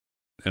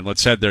And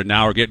let's head there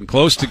now. We're getting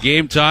close to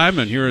game time,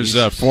 and here is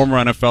former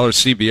NFLer,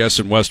 CBS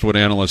and Westwood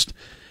analyst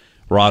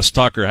Ross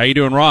Tucker. How you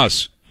doing,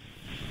 Ross?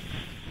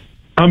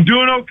 I'm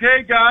doing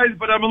okay, guys,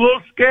 but I'm a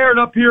little scared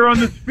up here on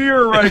the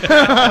sphere right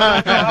now.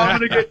 I'm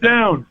going to get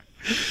down.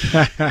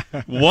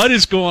 What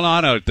is going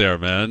on out there,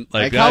 man?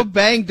 Like how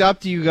banged up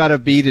do you got to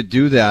be to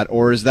do that?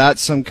 Or is that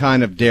some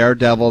kind of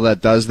daredevil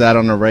that does that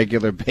on a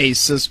regular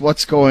basis?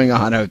 What's going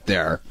on out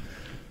there?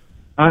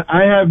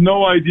 I have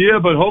no idea,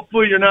 but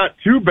hopefully you're not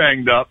too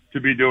banged up to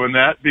be doing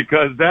that,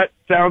 because that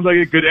sounds like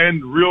it could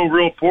end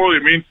real poorly.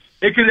 I mean,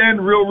 it could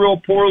end real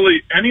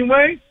poorly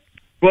anyway,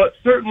 but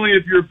certainly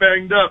if you're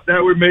banged up,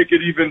 that would make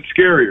it even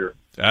scarier.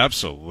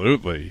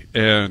 Absolutely.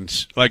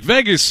 And like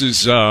Vegas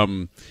is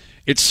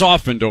it's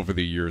softened over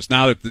the years.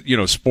 Now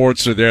that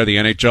sports are there, the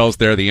NHL's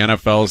there, the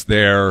NFL's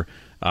there.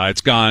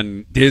 It's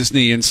gone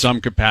Disney in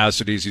some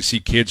capacities. You see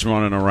kids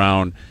running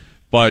around.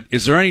 But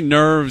is there any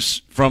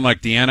nerves from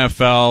like the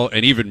NFL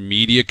and even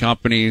media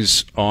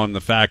companies on the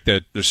fact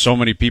that there's so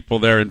many people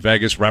there in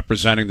Vegas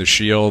representing the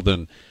Shield,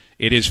 and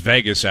it is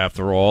Vegas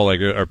after all?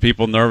 Like, are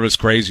people nervous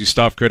crazy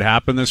stuff could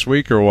happen this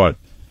week or what?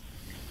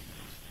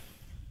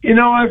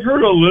 I've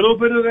heard a little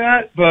bit of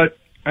that, but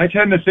I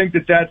tend to think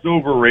that that's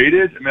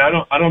overrated. I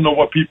mean, I don't know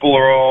what people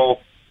are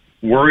all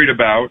worried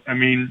about. I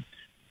mean,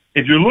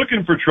 if you're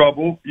looking for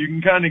trouble, you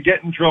can kind of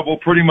get in trouble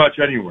pretty much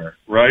anywhere,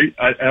 right?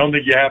 I don't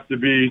think you have to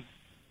be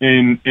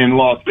in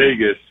Las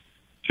Vegas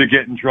to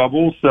get in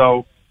trouble.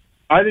 So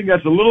I think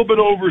that's a little bit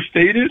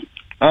overstated,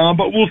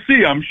 but we'll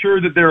see. I'm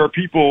sure that there are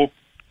people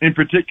in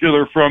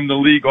particular from the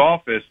league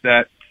office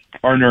that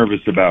are nervous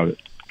about it.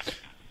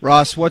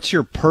 Ross, what's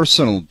your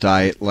personal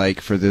diet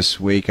like for this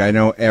week? I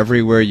know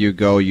everywhere you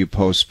go, you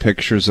post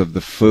pictures of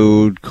the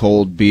food,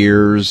 cold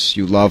beers.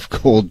 You love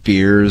cold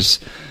beers.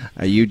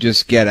 You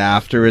just get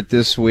after it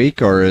this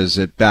week, or is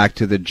it back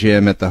to the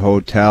gym at the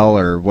hotel,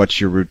 or what's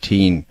your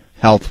routine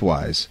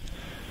health-wise?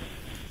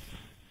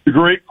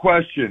 Great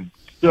question.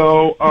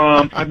 So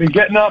I've been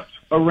getting up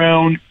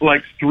around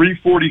like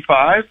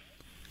 3:45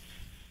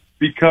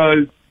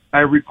 because I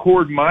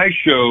record my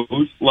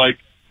shows like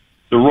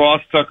the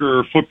Ross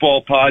Tucker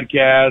football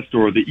podcast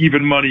or the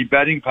Even Money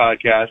betting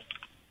podcast.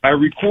 I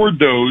record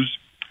those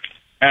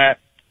at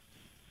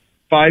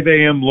 5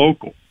 a.m.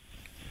 local.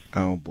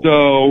 Oh, boy.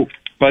 So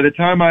by the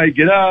time I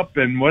get up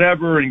and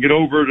whatever and get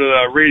over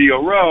to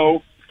Radio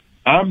Row,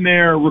 I'm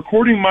there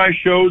recording my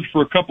shows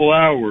for a couple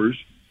hours.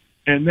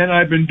 And then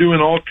I've been doing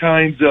all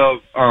kinds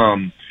of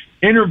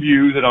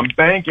interviews that I'm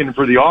banking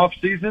for the off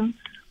season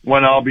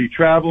when I'll be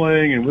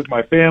traveling and with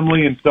my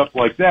family and stuff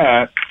like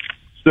that.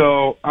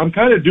 So I'm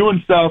kind of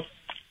doing stuff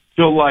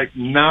till like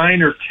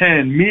 9 or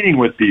 10, meeting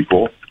with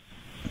people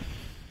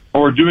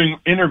or doing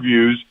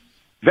interviews.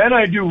 Then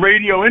I do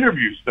radio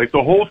interviews like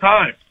the whole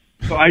time.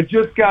 So I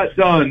just got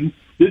done.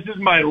 This is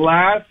my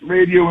last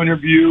radio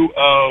interview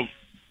of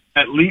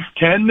at least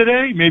 10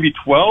 today, maybe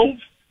 12,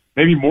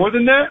 maybe more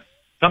than that.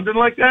 Something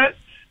like that.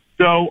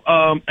 So,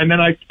 and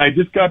then I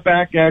just got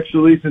back,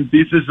 actually, since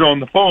this is on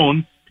the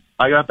phone,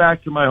 I got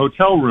back to my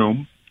hotel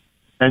room.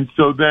 And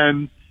so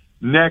then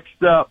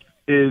next up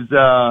is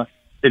going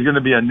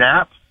to be a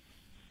nap.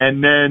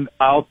 And then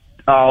I'll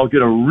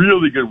get a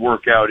really good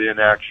workout in,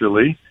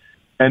 actually.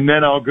 And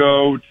then I'll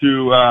go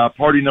to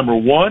party number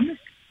 1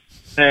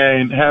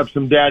 and have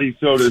some daddy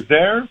sodas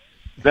there.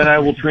 Then I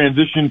will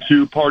transition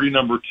to party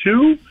number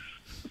 2.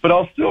 But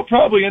I'll still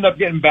probably end up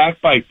getting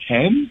back by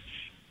 10.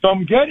 So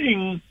I'm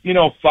getting,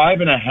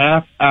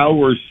 5.5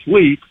 hours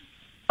sleep.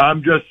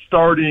 I'm just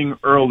starting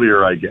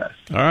earlier, I guess.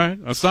 All right.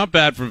 That's not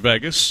bad for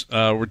Vegas.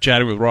 We're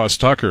chatting with Ross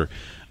Tucker.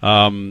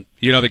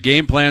 The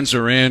game plans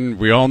are in.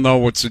 We all know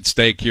what's at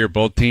stake here.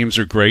 Both teams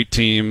are great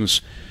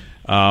teams.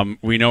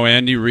 We know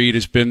Andy Reid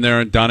has been there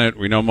and done it.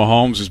 We know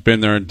Mahomes has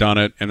been there and done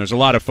it. And there's a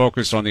lot of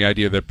focus on the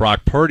idea that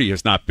Brock Purdy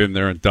has not been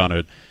there and done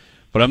it.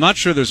 But I'm not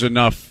sure there's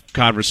enough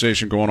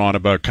conversation going on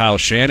about Kyle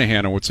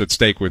Shanahan and what's at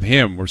stake with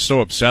him. We're so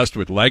obsessed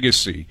with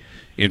legacy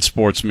in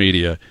sports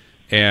media.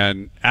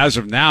 And as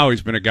of now,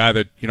 he's been a guy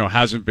that,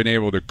 hasn't been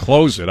able to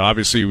close it.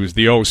 Obviously, he was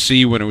the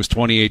OC when it was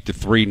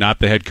 28-3, not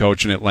the head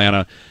coach in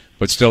Atlanta.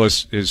 But still,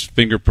 his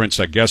fingerprints,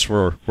 I guess,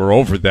 were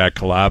over that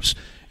collapse.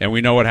 And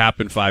we know what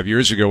happened 5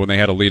 years ago when they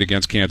had a lead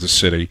against Kansas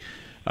City.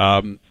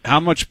 How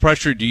much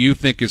pressure do you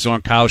think is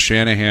on Kyle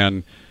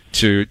Shanahan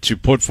to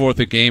put forth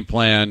a game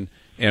plan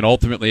and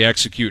ultimately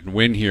execute and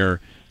win here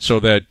so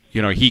that,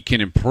 he can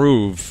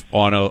improve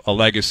on a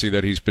legacy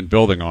that he's been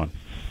building on?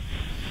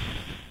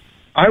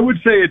 I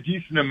would say a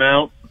decent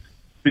amount,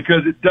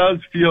 because it does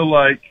feel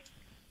like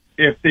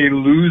if they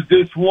lose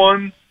this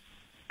one,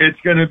 it's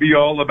going to be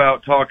all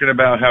about talking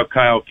about how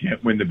Kyle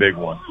can't win the big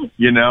one.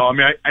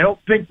 I don't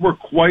think we're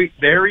quite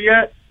there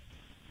yet.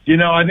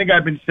 I think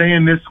I've been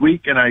saying this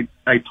week, and I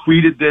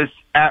tweeted this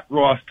at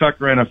Ross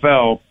Tucker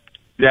NFL,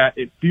 that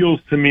it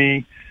feels to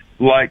me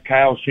like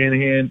Kyle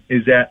Shanahan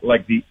is at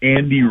like the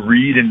Andy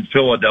Reid in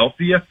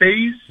Philadelphia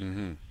phase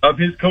of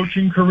his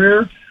coaching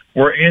career,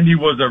 where Andy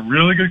was a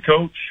really good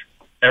coach.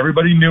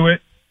 Everybody knew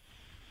it.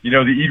 The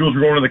Eagles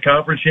were going to the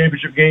conference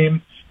championship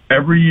game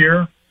every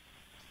year.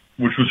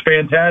 which was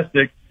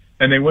fantastic,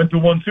 and they went to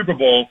one Super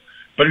Bowl,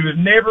 but he was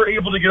never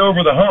able to get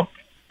over the hump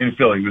in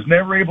Philly. He was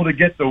never able to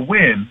get the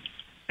win,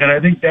 and I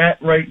think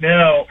that right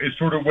now is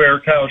sort of where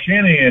Kyle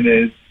Shanahan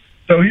is.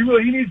 So he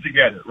needs to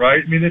get it,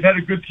 right? I mean, they've had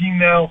a good team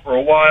now for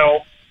a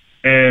while,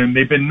 and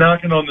they've been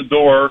knocking on the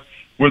door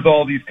with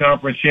all these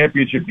conference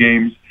championship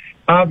games.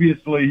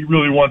 Obviously, he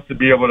really wants to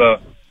be able to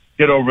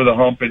get over the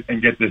hump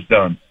and get this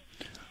done.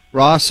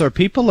 Ross, are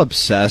people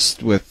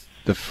obsessed with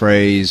the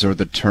phrase or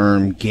the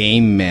term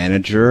game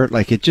manager?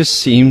 Like, it just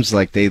seems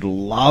like they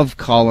love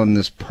calling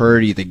this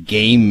Purdy the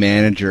game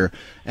manager.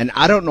 And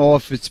I don't know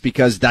if it's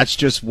because that's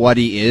just what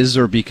he is,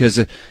 or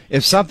because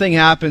if something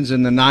happens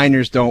and the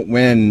Niners don't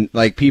win,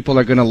 like, people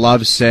are going to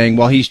love saying,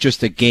 well, he's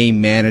just a game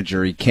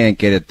manager, he can't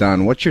get it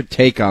done. What's your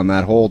take on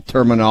that whole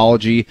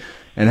terminology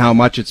and how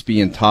much it's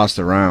being tossed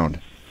around?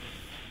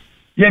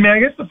 Yeah, I mean, I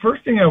guess the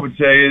first thing I would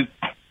say is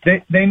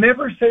they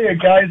never say a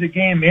guy's a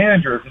game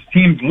manager if his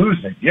team's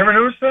losing. You ever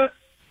notice that?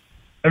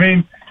 I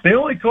mean, they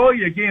only call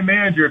you a game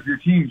manager if your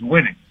team's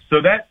winning.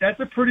 So that's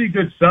a pretty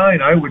good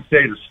sign, I would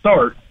say, to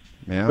start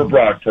for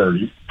Brock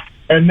Purdy.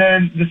 And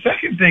then the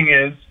second thing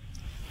is,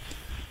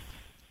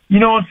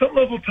 on some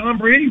level, Tom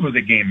Brady was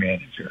a game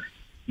manager.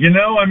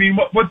 I mean,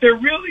 what they're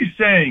really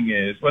saying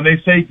is, when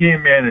they say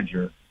game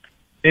manager,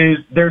 is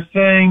they're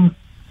saying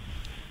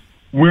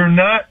we're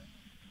not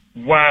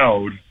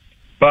wowed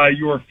by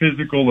your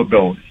physical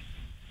ability.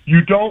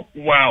 You don't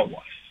wow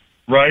us,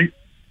 right?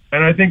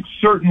 And I think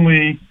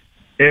certainly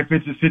if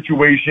it's a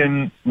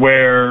situation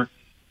where,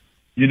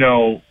 you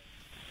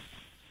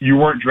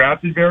weren't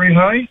drafted very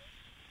high,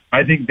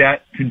 I think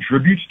that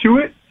contributes to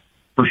it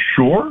for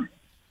sure.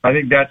 I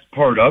think that's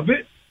part of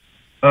it.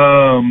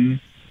 And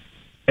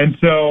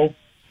so,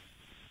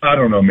 I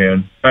don't know,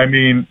 man. I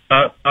mean,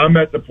 I'm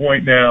at the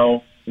point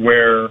now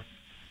where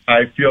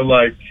I feel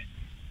like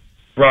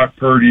Brock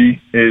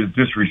Purdy is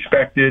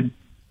disrespected,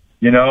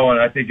 and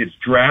I think it's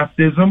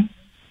draftism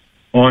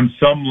on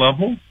some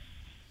level,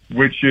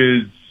 which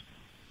is,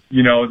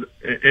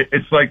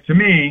 it's like, to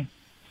me,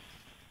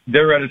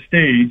 they're at a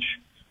stage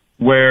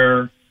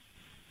where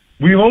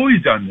we've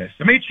always done this.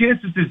 How many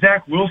chances does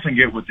Zach Wilson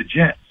get with the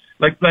Jets?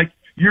 Like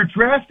your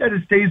draft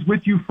status stays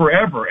with you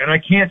forever, and I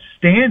can't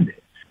stand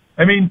it.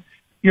 I mean,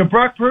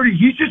 Brock Purdy,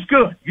 he's just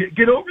good.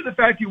 Get over the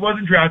fact he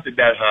wasn't drafted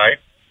that high.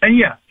 And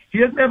yeah, he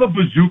doesn't have a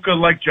bazooka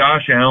like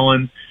Josh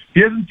Allen.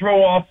 He doesn't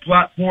throw off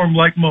platform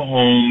like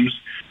Mahomes.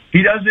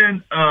 He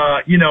doesn't,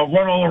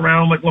 run all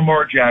around like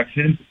Lamar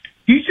Jackson.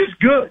 He's just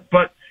good,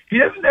 but he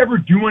doesn't ever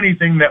do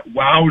anything that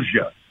wows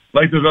you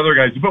like those other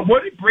guys do. But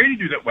what did Brady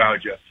do that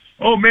wowed you?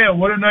 Oh, man,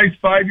 what a nice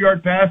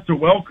 5-yard pass to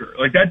Welker.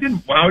 Like, that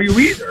didn't wow you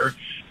either.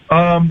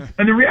 And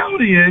the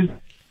reality is,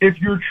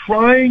 if you're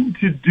trying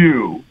to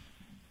do,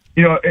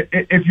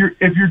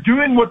 if you're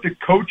doing what the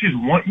coaches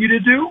want you to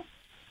do,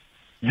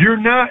 you're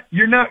not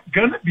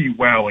gonna be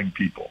wowing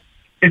people.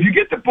 If you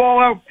get the ball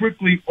out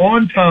quickly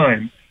on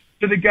time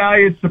to the guy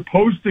it's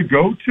supposed to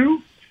go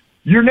to,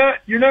 you're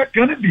not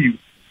gonna be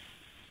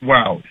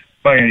wowed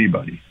by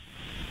anybody.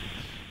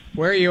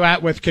 Where are you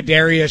at with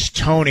Kadarius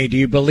Toney? Do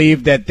you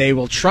believe that they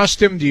will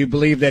trust him? Do you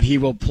believe that he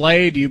will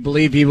play? Do you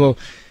believe he will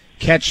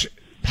catch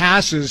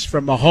passes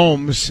from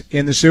Mahomes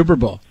in the Super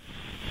Bowl?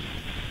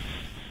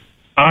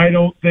 I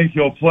don't think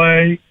he'll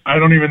play. I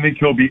don't even think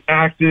he'll be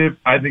active.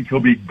 I think he'll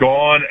be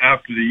gone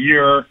after the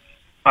year.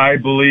 I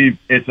believe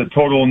it's a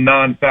total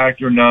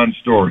non-factor,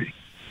 non-story.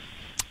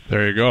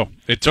 There you go.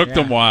 It took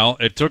them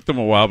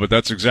a while. But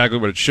that's exactly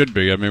what it should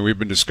be. I mean, we've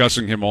been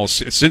discussing him all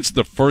since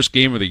the first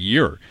game of the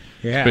year.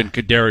 Yeah. It's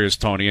been Kadarius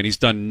Toney, and he's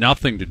done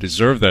nothing to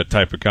deserve that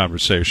type of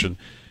conversation.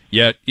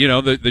 Yet,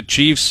 the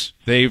Chiefs,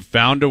 they've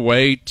found a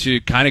way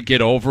to kind of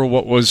get over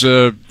what was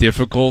a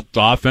difficult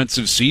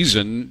offensive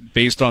season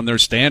based on their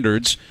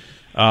standards.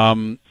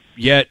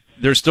 Yet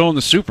they're still in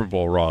the Super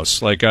Bowl,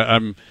 Ross. Like,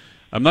 I'm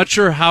not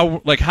sure how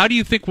do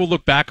you think we'll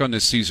look back on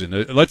this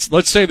season?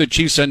 Let's say the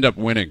Chiefs end up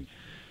winning.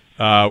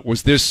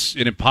 Was this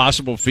an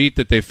impossible feat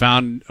that they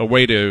found a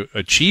way to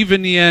achieve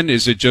in the end?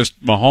 Is it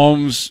just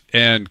Mahomes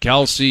and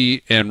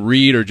Kelce and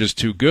Reid are just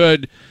too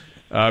good?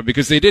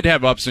 Because they did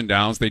have ups and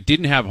downs. They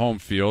didn't have home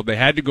field. They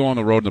had to go on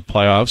the road in the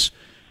playoffs.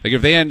 Like,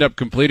 if they end up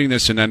completing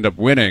this and end up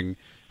winning,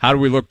 how do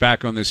we look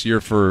back on this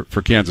year for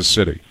Kansas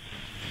City?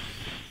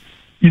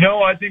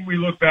 I think we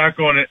look back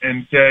on it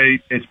and say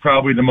it's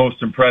probably the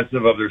most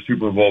impressive of their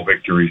Super Bowl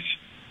victories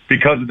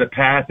because of the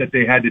path that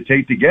they had to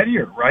take to get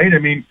here, right? I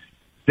mean,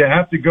 to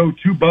have to go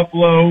to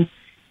Buffalo,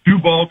 to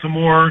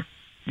Baltimore,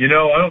 I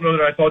don't know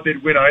that I thought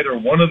they'd win either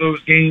one of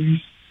those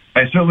games.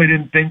 I certainly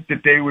didn't think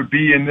that they would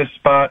be in this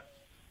spot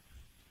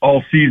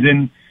all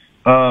season.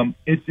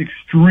 It's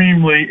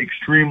extremely,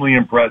 extremely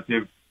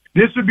impressive.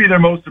 This would be their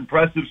most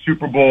impressive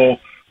Super Bowl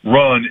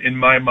run in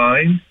my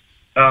mind,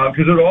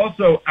 because it would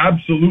also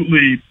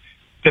absolutely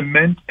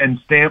cement and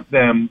stamp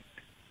them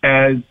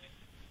as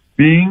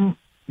being,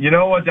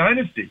 a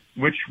dynasty,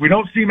 which we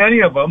don't see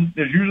many of them.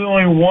 There's usually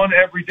only one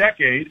every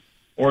decade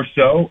or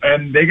so,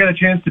 and they get a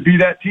chance to be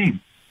that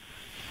team.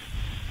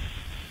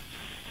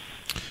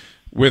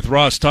 with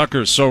Ross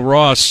Tucker. So,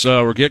 Ross,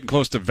 we're getting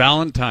close to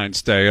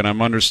Valentine's Day, and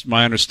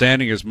my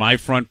understanding is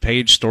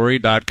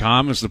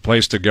myfrontpagestory.com is the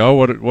place to go.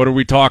 What are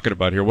we talking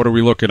about here? What are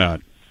we looking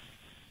at?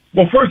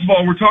 Well, first of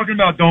all, we're talking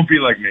about Don't Be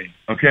Like Me,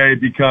 okay?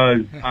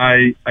 Because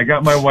I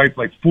got my wife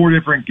like 4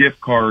 different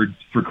gift cards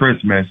for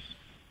Christmas,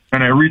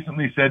 and I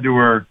recently said to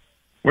her,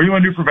 what do you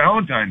want to do for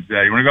Valentine's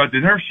Day? You want to go out to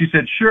dinner? She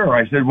said, sure.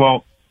 I said,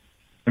 well,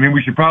 I mean,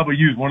 we should probably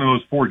use one of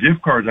those 4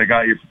 gift cards I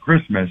got you for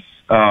Christmas.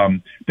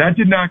 That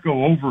did not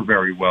go over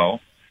very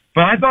well,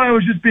 but I thought I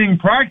was just being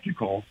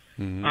practical.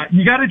 Mm-hmm.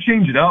 You got to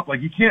change it up.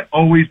 Like, you can't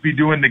always be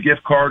doing the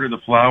gift card or the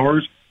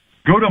flowers.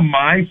 Go to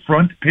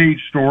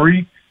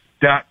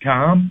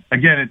myfrontpagestory.com.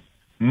 Again, it's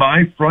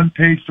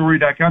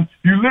myfrontpagestory.com.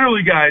 You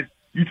literally, guys,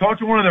 you talk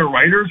to one of their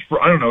writers for,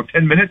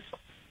 10 minutes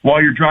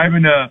while you're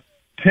driving to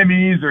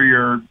Timmy's or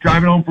you're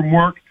driving home from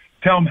work.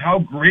 Tell them how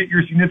great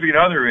your significant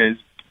other is.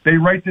 They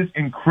write this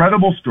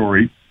incredible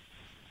story.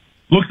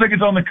 Looks like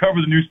it's on the cover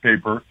of the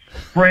newspaper.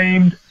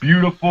 Framed,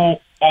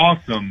 beautiful,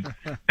 awesome.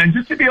 And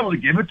just to be able to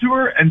give it to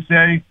her and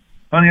say,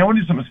 honey, I want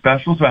to do something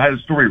special, so I had a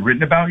story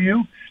written about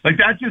you. Like,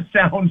 that just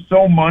sounds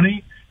so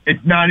money.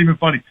 It's not even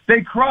funny. They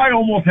cry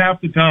almost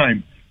half the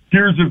time.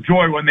 Tears of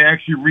joy when they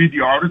actually read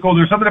the article.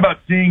 There's something about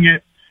seeing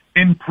it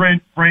in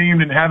print,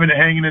 framed, and having it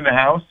hanging in the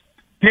house.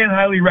 Can't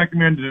highly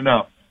recommend it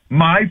enough.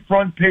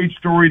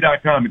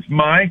 myfrontpagestory.com. It's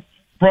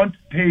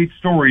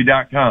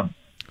myfrontpagestory.com.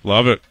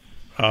 Love it.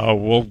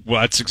 Well,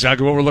 that's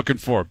exactly what we're looking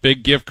for.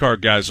 Big gift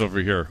card guys over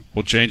here.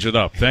 We'll change it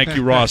up. Thank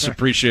you, Ross.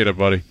 Appreciate it,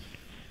 buddy.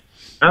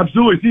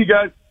 Absolutely. See you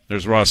guys.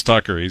 There's Ross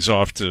Tucker. He's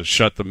off to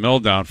shut the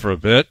mill down for a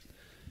bit.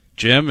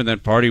 Jim, and then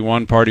party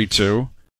 1, party 2.